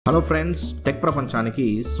Hello friends, tech ప్రపంచానికి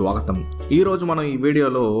స్వాగతం. ఈరోజు మనం ఈ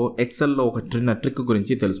వీడియోలో ఎక్సెల్లో ఒక చిన్న ట్రిక్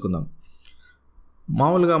గురించి తెలుసుకుందాం.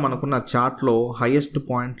 మామూలుగా మనకున్న చార్ట్లో హైయెస్ట్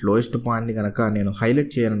పాయింట్ లోయెస్ట్ పాయింట్ని కనుక నేను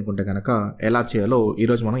హైలైట్ చేయాలనుకుంటే కనుక ఎలా చేయాలో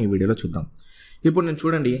ఈరోజు మనం ఈ వీడియోలో చూద్దాం. ఇప్పుడు నేను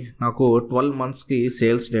చూడండి, నాకు 12 monthsకి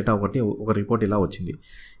సేల్స్ డేటా ఒక రిపోర్ట్ ఇలా వచ్చింది.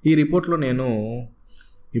 ఈ రిపోర్ట్లో నేను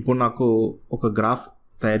ఇప్పుడు నాకు ఒక గ్రాఫ్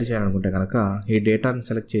తయారు చేయాలనుకుంటే కనుక ఈ డేటాని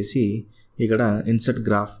సెలెక్ట్ చేసి ఇక్కడ ఇన్సర్ట్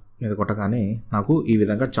గ్రాఫ్ మీద కొట్టగానే నాకు ఈ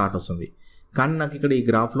విధంగా చార్ట్ వస్తుంది. కానీ నాకు ఇక్కడ ఈ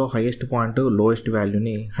గ్రాఫ్లో హైయెస్ట్ పాయింట్ లోయెస్ట్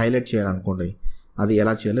వాల్యూని హైలైట్ చేయాలనుకోండి, అది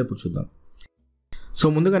ఎలా చేయాలో ఇప్పుడు చూద్దాం. సో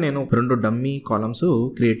ముందుగా నేను 2 డమ్మీ కాలమ్స్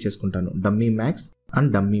క్రియేట్ చేసుకుంటాను, dummy max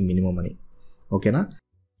and dummy minimum అని. ఓకేనా?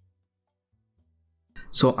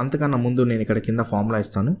 సో అంతకన్నా ముందు నేను ఇక్కడ కింద ఫార్ములా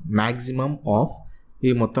ఇస్తాను, మ్యాక్సిమం ఆఫ్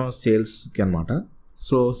ఈ మొత్తం సేల్స్కి అనమాట.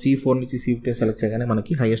 సో C4 నుంచి C15 సెలెక్ట్ చేయగానే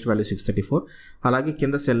మనకి హైయెస్ట్ వాల్యూ 634. అలాగే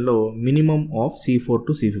కింద సెల్లో minimum of C4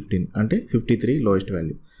 to C15 అంటే 53 లోయెస్ట్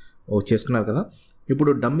వాల్యూ చేసుకున్నారు కదా.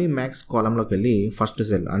 ఇప్పుడు డమ్మీ మ్యాక్స్ కాలంలోకి వెళ్ళి ఫస్ట్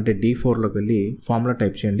సెల్ అంటే D4లోకి వెళ్ళి ఫార్ములా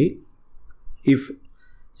టైప్ చేయండి. If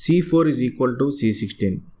C4 is equal to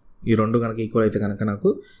C16, ఈ రెండు కనుక ఈక్వల్ అయితే కనుక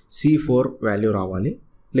నాకు C4 వాల్యూ రావాలి,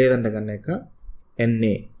 లేదంటే కనుక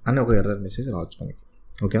NA అని ఒక ఎర్రర్ మెసేజ్ రావచ్చు మనకి.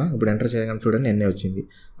 ఓకేనా? ఇప్పుడు ఎంటర్ చేయగానే చూడండి NA వచ్చింది.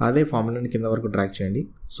 అదే ఫార్ములాని కింద వరకు డ్రాగ్ చేయండి.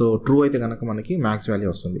 సో ట్రూ అయితే కనుక మనకి మ్యాక్స్ వాల్యూ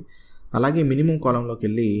వస్తుంది. అలాగే మినిమం కాలంలోకి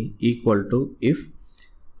వెళ్ళి ఈక్వల్ టు ఇఫ్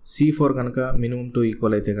C4 కనుక మినిమం టు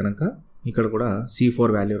ఈక్వల్ అయితే కనుక ఇక్కడ కూడా C4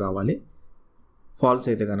 వాల్యూ రావాలి, ఫాల్స్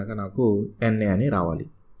అయితే కనుక నాకు NA అని రావాలి.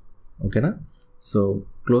 ఓకేనా? సో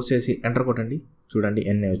క్లోజ్ చేసి ఎంటర్ కొట్టండి, చూడండి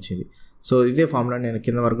NA వచ్చింది. సో ఇదే ఫార్ములా నేను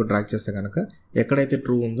కింద వరకు డ్రాగ్ చేస్తే కనుక ఎక్కడైతే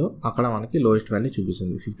ట్రూ ఉందో అక్కడ మనకి లోయెస్ట్ వాల్యూ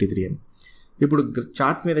చూపిస్తుంది 53 అని. ఇప్పుడు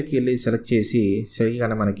చార్ట్ మీదకి వెళ్ళి సెలెక్ట్ చేసి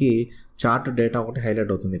సరిగానే మనకి చార్ట్ డేటా ఒకటి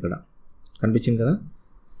హైలైట్ అవుతుంది, ఇక్కడ కనిపించింది కదా.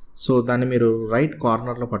 సో దాన్ని మీరు రైట్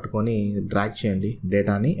కార్నర్లో పట్టుకొని డ్రాగ్ చేయండి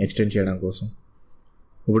డేటాని ఎక్స్టెండ్ చేయడం కోసం.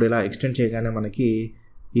 ఇప్పుడు ఇలా ఎక్స్టెండ్ చేయగానే మనకి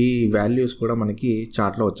ఈ వాల్యూస్ కూడా మనకి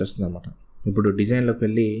చార్ట్లో వచ్చేస్తుంది అన్నమాట. ఇప్పుడు డిజైన్లోకి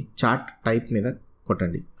వెళ్ళి చార్ట్ టైప్ మీద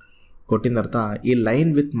కొట్టండి. కొట్టిన తర్వాత ఈ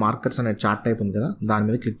లైన్ విత్ మార్కర్స్ అనే చార్ట్ టైప్ ఉంది కదా, దాని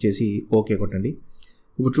మీద క్లిక్ చేసి ఓకే కొట్టండి.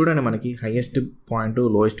 ఇప్పుడు చూడండి, మనకి హైయెస్ట్ పాయింట్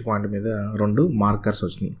లోయెస్ట్ పాయింట్ మీద 2 మార్కర్స్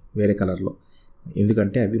వచ్చినాయి వేరే కలర్లో,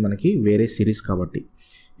 ఎందుకంటే అవి మనకి వేరే సిరీస్ కాబట్టి.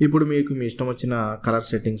 ఇప్పుడు మీకు మీ ఇష్టం వచ్చిన కలర్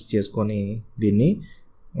సెట్టింగ్స్ చేసుకొని దీన్ని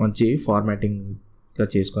మంచి ఫార్మాటింగ్గా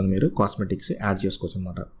చేసుకొని మీరు కాస్మెటిక్స్ యాడ్ చేసుకోవచ్చు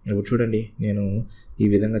అనమాట. ఇప్పుడు చూడండి, నేను ఈ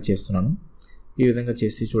విధంగా చేస్తున్నాను. ఈ విధంగా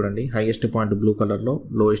చేసి చూడండి, హైయెస్ట్ పాయింట్ బ్లూ కలర్లో,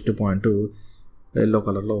 లోయెస్ట్ పాయింట్ ఎల్లో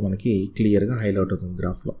కలర్లో మనకి క్లియర్గా హైలైట్ అవుతుంది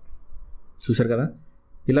గ్రాఫ్లో. చూసారు కదా?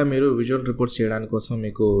 ఇలా మీరు విజువల్ రిపోర్ట్స్ చేయడానికి కోసం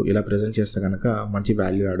మీకు ఇలా ప్రజెంట్ చేస్తే కనుక మంచి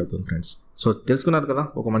వాల్యూ యాడ్ అవుతుంది ఫ్రెండ్స్. సో తెలుసుకున్నారు కదా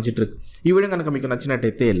ఒక మంచి ట్రిక్. ఈ వీడియో కనుక మీకు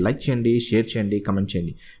నచ్చినట్టయితే లైక్ చేయండి, షేర్ చేయండి, కమెంట్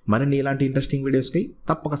చేయండి. మరిన్ని ఇలాంటి ఇంట్రెస్టింగ్ వీడియోస్కి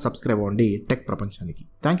తప్పక సబ్స్క్రైబ్ అవ్వండి టెక్ ప్రపంచానికి.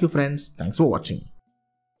 Thank you friends, thanks for watching.